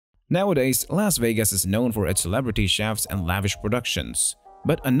Nowadays, Las Vegas is known for its celebrity chefs and lavish productions.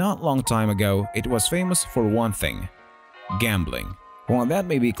 But a not long time ago, it was famous for one thing: gambling. While that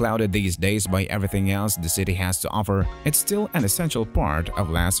may be clouded these days by everything else the city has to offer, it's still an essential part of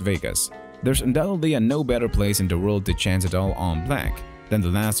Las Vegas. There's undoubtedly no better place in the world to chance it all on black than the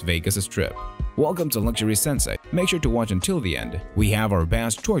Las Vegas Strip. Welcome to Luxury Sensei. Make sure to watch until the end. We have our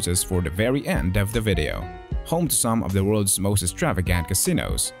best choices for the very end of the video. Home to some of the world's most extravagant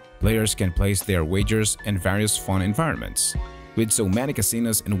casinos, players can place their wagers in various fun environments. With so many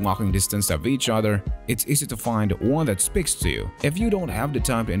casinos in walking distance of each other, it's easy to find one that speaks to you. If you don't have the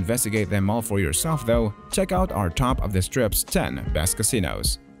time to investigate them all for yourself though, check out our top of the strip's 10 best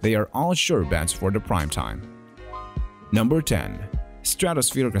casinos. They are all sure bets for the prime time. Number 10.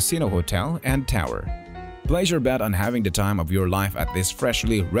 Stratosphere Casino Hotel and Tower. Place your bet on having the time of your life at this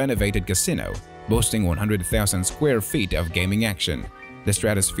freshly renovated casino, boasting 100,000 square feet of gaming action. The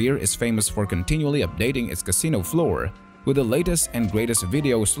Stratosphere is famous for continually updating its casino floor with the latest and greatest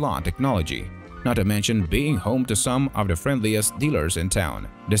video slot technology, not to mention being home to some of the friendliest dealers in town.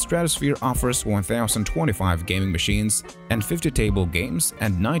 The Stratosphere offers 1,025 gaming machines and 50 table games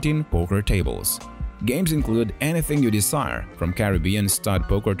and 19 poker tables. Games include anything you desire, from Caribbean stud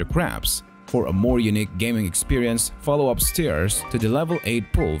poker to craps. For a more unique gaming experience, follow upstairs to the level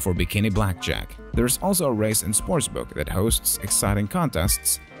 8 pool for bikini blackjack. There's also a race and sportsbook that hosts exciting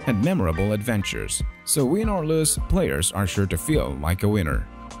contests and memorable adventures. So win or lose, players are sure to feel like a winner.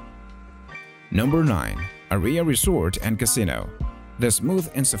 Number 9. Aria Resort and Casino. The smooth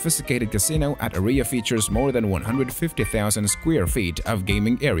and sophisticated casino at Aria features more than 150,000 square feet of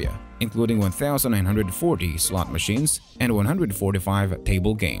gaming area, including 1,940 slot machines and 145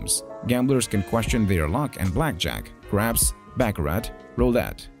 table games. Gamblers can question their luck and blackjack, craps, baccarat,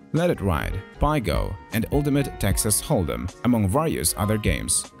 roulette, Let It Ride, Pi-Go, and Ultimate Texas Hold'em, among various other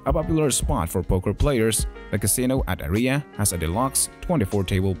games. A popular spot for poker players, the casino at Aria has a deluxe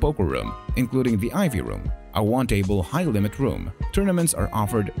 24-table poker room, including the Ivy Room, a 1-table high-limit room. Tournaments are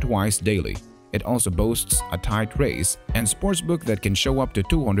offered twice daily. It also boasts a tight race and sportsbook that can show up to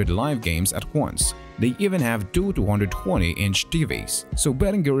 200 live games at once. They even have two 220-inch TVs, so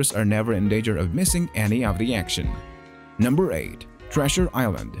betting gurus are never in danger of missing any of the action. Number 8. Treasure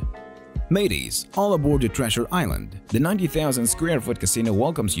Island. Mateys, all aboard the Treasure Island. The 90,000 square foot casino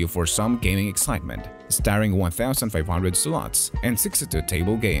welcomes you for some gaming excitement, starring 1,500 slots and 62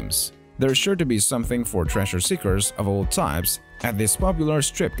 table games. There's sure to be something for treasure seekers of all types at this popular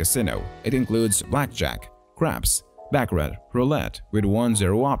strip casino. It includes blackjack, craps, baccarat, roulette with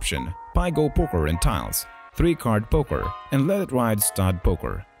 1-0 option, Pi-Go poker and tiles, 3-card poker, and Let It Ride stud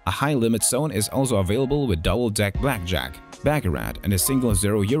poker. A high-limit zone is also available with double-deck blackjack, baccarat, and a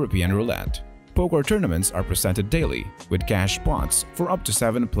single-0 European roulette. Poker tournaments are presented daily, with cash pots for up to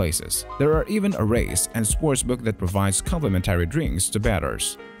 7 places. There are even a race and sportsbook that provides complimentary drinks to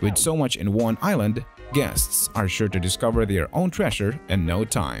bettors. With so much in one island, guests are sure to discover their own treasure in no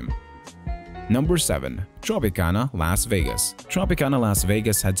time. Number 7. Tropicana Las Vegas. Tropicana Las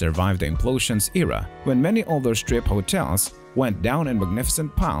Vegas had survived the implosions era when many older strip hotels went down in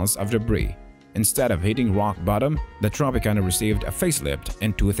magnificent piles of debris. Instead of hitting rock bottom, the Tropicana received a facelift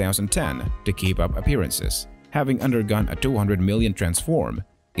in 2010 to keep up appearances. Having undergone a $200 million transform,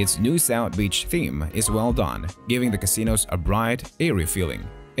 its new South Beach theme is well done, giving the casinos a bright, airy feeling.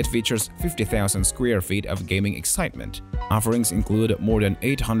 It features 50,000 square feet of gaming excitement. Offerings include more than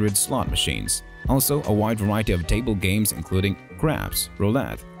 800 slot machines. Also, a wide variety of table games including craps,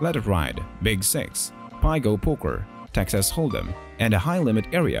 roulette, Let It Ride, Big Six, Pi-Go poker, Texas Hold'em, and a high-limit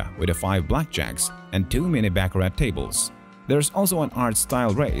area with 5 blackjacks and 2 mini baccarat tables. There's also an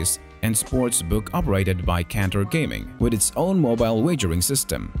art-style race and sports book operated by Cantor Gaming with its own mobile wagering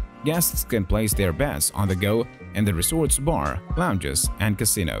system. Guests can place their bets on the go in the resort's bar, lounges, and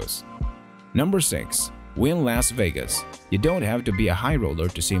casinos. Number 6. Wynn Las Vegas. You don't have to be a high roller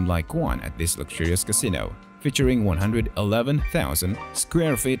to seem like one at this luxurious casino, featuring 111,000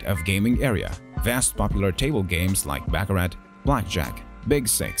 square feet of gaming area. Vast popular table games like baccarat, blackjack, Big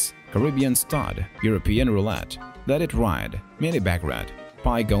Six, Caribbean stud, European roulette, Let It Ride, mini baccarat,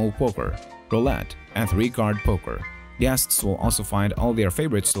 Pi-Go poker, roulette, and 3-card poker. Guests will also find all their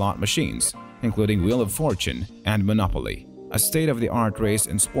favorite slot machines, including Wheel of Fortune and Monopoly. A state-of-the-art race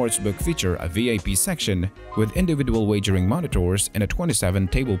and sportsbook feature a VIP section with individual wagering monitors and a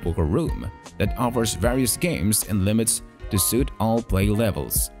 27-table poker room that offers various games and limits to suit all play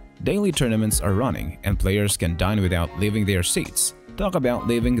levels. Daily tournaments are running and players can dine without leaving their seats. Talk about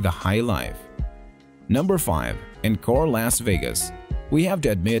living the high life. Number 5. Encore Las Vegas. We have to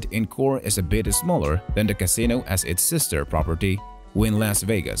admit Encore is a bit smaller than the casino as its sister property, Wynn Las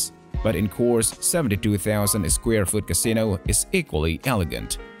Vegas. but in Core's 72,000 square foot casino is equally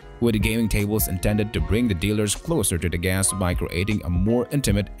elegant, with gaming tables intended to bring the dealers closer to the guests by creating a more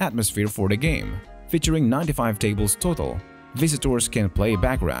intimate atmosphere for the game. Featuring 95 tables total, visitors can play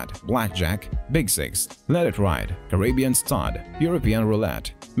Baccarat, Blackjack, Big Six, Let It Ride, Caribbean Stud, European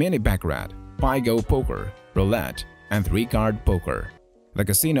Roulette, Mini Baccarat, Pi-Go Poker, Roulette, and 3-card Poker. The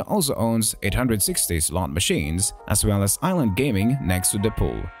casino also owns 860 slot machines as well as island gaming next to the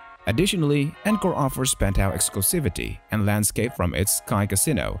pool. Additionally, Encore offers penthouse exclusivity and landscape from its Sky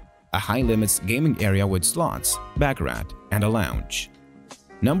Casino, a high-limits gaming area with slots, Baccarat, and a lounge.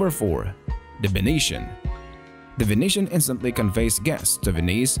 Number 4. The Venetian. The Venetian instantly conveys guests to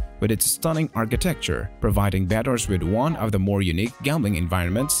Venice with its stunning architecture, providing bettors with one of the more unique gambling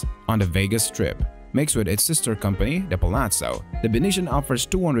environments on the Vegas Strip. Mixed with its sister company, the Palazzo, the Venetian offers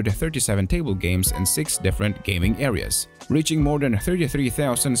 237 table games in 6 different gaming areas, reaching more than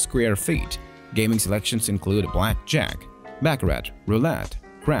 33,000 square feet. Gaming selections include Blackjack, Baccarat, Roulette,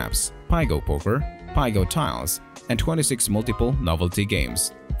 Craps, Pi-Go Poker, Pi-Go Tiles, and 26 multiple novelty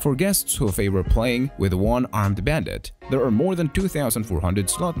games. For guests who favor playing with one armed bandit, there are more than 2,400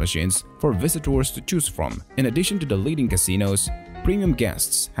 slot machines for visitors to choose from. In addition to the leading casinos, premium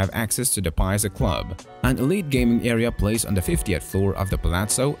guests have access to the Paisa Club, an elite gaming area placed on the 50th floor of the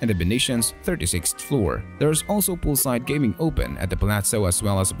Palazzo and the Venetian's 36th floor. There is also poolside gaming open at the Palazzo as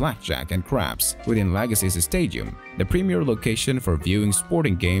well as Blackjack and Craps within Legacy's Stadium, the premier location for viewing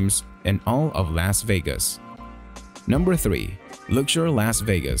sporting games in all of Las Vegas. Number 3. Luxury Las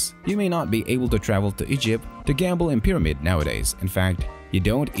Vegas. You may not be able to travel to Egypt to gamble in Pyramid nowadays. In fact, you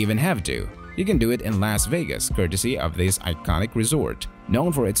don't even have to. You can do it in Las Vegas courtesy of this iconic resort.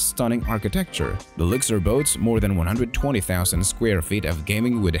 Known for its stunning architecture, the Luxor boasts more than 120,000 square feet of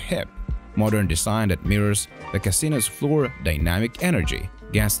gaming with a hip, modern design that mirrors the casino's floor dynamic energy.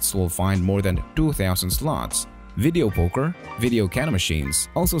 Guests will find more than 2,000 slots, video poker, video can machines,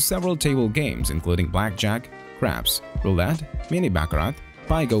 also several table games including Blackjack, Craps, Roulette, Mini Baccarat,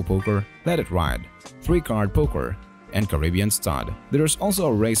 Pi-Go Poker, Let It Ride, 3-card Poker, and Caribbean Stud. There is also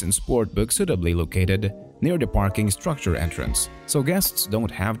a race and sport book suitably located near the parking structure entrance, so guests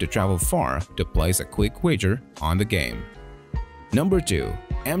don't have to travel far to place a quick wager on the game. Number 2.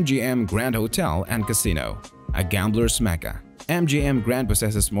 MGM Grand Hotel and Casino, a gambler's mecca. MGM Grand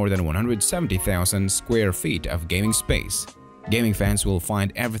possesses more than 170,000 square feet of gaming space. Gaming fans will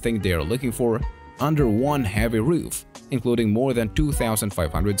find everything they are looking for under one heavy roof, including more than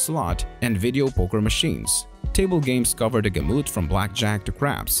 2,500 slot and video poker machines. Table games cover the gamut from blackjack to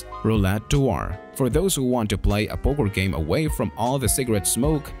craps, roulette to war. For those who want to play a poker game away from all the cigarette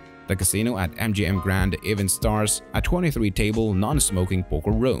smoke, the casino at MGM Grand even stars a 23-table non-smoking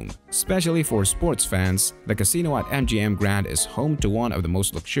poker room. Especially for sports fans, the casino at MGM Grand is home to one of the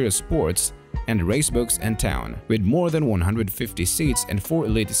most luxurious sports and racebooks in town, with more than 150 seats and 4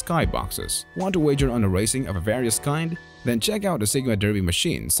 elite skyboxes. Want to wager on a racing of a various kind? Then check out the Sigma Derby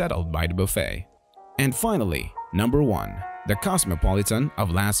machine settled by the buffet. And finally, number 1. The Cosmopolitan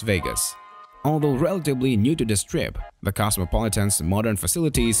of Las Vegas. Although relatively new to the Strip, the Cosmopolitan's modern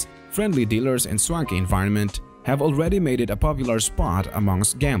facilities, friendly dealers, and swanky environment have already made it a popular spot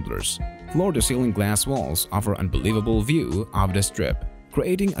amongst gamblers. Floor-to-ceiling glass walls offer unbelievable view of the Strip,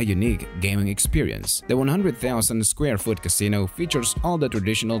 creating a unique gaming experience. The 100,000 square foot casino features all the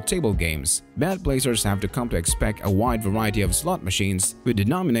traditional table games. Bet placers have to come to expect a wide variety of slot machines with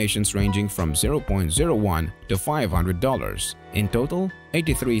denominations ranging from $0.01 to $500. In total,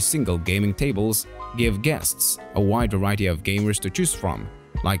 83 single gaming tables give guests a wide variety of gamers to choose from,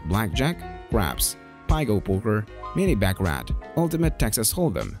 like blackjack, craps, Pi-Go Poker, Mini Baccarat, Ultimate Texas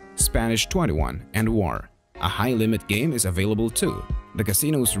Hold'em, Spanish 21, and War. A high-limit game is available too. The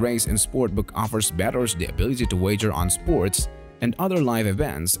casino's race and sport book offers bettors the ability to wager on sports and other live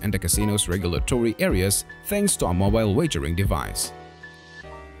events in the casino's regulatory areas thanks to a mobile wagering device.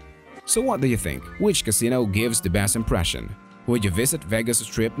 So what do you think? Which casino gives the best impression? Would you visit Vegas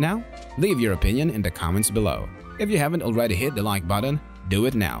Strip now? Leave your opinion in the comments below. If you haven't already hit the like button, do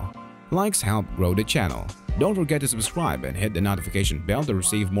it now. Likes help grow the channel. Don't forget to subscribe and hit the notification bell to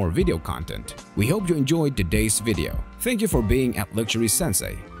receive more video content. We hope you enjoyed today's video. Thank you for being at Luxury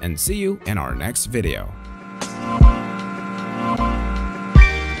Sensei, and see you in our next video.